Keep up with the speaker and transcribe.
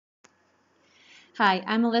Hi,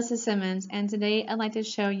 I'm Melissa Simmons, and today I'd like to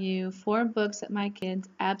show you 4 books that my kids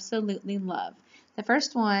absolutely love. The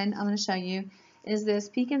first one I'm going to show you is this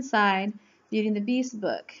Peek Inside Beauty and the Beast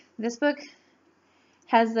book. This book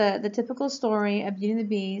has the typical story of Beauty and the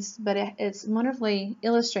Beast, but it's wonderfully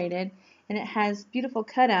illustrated, and it has beautiful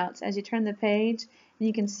cutouts as you turn the page, and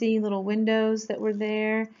you can see little windows that were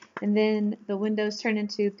there, and then the windows turn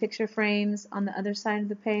into picture frames on the other side of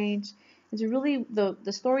the page. It's really,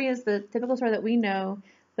 the story is the typical story that we know,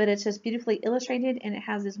 but it's just beautifully illustrated, and it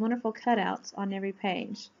has these wonderful cutouts on every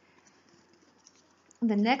page.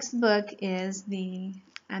 The next book is the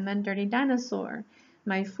I'm a Dirty Dinosaur.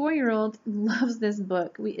 My 4-year-old loves this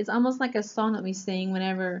book. It's almost like a song that we sing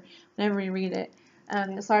whenever we read it.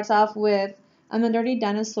 It starts off with, I'm a dirty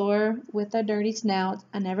dinosaur with a dirty snout.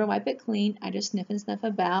 I never wipe it clean. I just sniff and snuff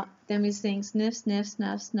about. Then we sing sniff, sniff,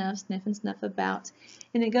 snuff, snuff, sniff and snuff about.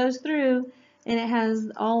 And it goes through, and it has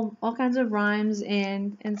all kinds of rhymes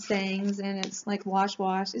and sayings, and it's like wash,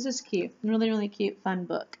 wash. It's just cute. Really, really cute, fun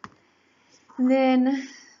book. And then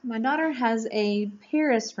my daughter has a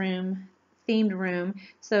Paris themed room,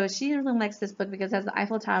 so she really likes this book because it has the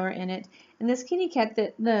Eiffel Tower in it. And this kitty cat,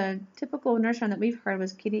 that the typical nursery rhyme that we've heard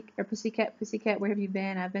was kitty or pussycat, pussycat, where have you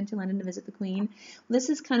been? I've been to London to visit the Queen. This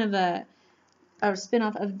is kind of a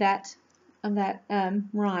spin-off of that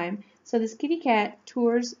rhyme. So this kitty cat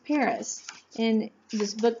tours Paris, and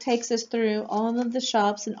this book takes us through all of the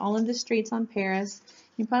shops and all of the streets on Paris.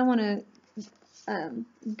 You probably want to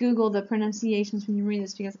Google the pronunciations when you read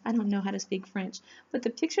this because I don't know how to speak French. But the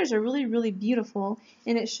pictures are really, really beautiful,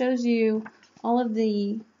 and it shows you all of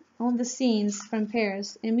the scenes from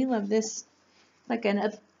Paris. And we love this,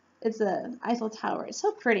 it's a Eiffel Tower. It's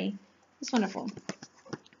so pretty. It's wonderful.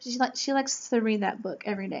 She likes to read that book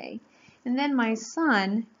every day. And then my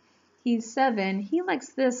son, he's 7. He likes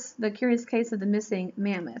this, The Curious Case of the Missing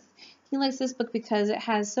Mammoth. He likes this book because it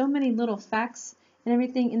has so many little facts and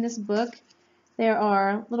everything in this book. There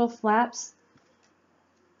are little flaps,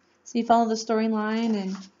 so you follow the storyline,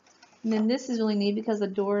 and then this is really neat because the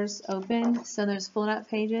doors open, so there's fold-out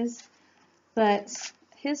pages. But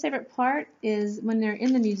his favorite part is when they're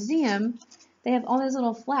in the museum, they have all these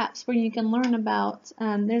little flaps where you can learn about,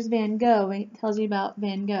 there's Van Gogh, and it tells you about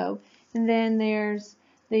Van Gogh. And then there's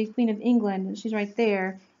the Queen of England, and she's right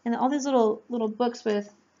there. And all these little books with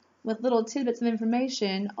little tidbits of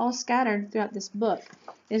information all scattered throughout this book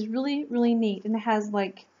is really, really neat. And it has,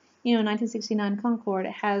 1969 Concorde.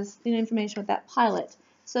 It has information with that pilot.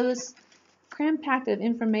 So it's cram-packed of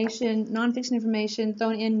information, nonfiction information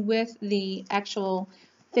thrown in with the actual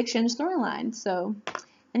fiction storyline. So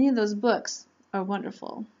any of those books are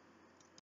wonderful.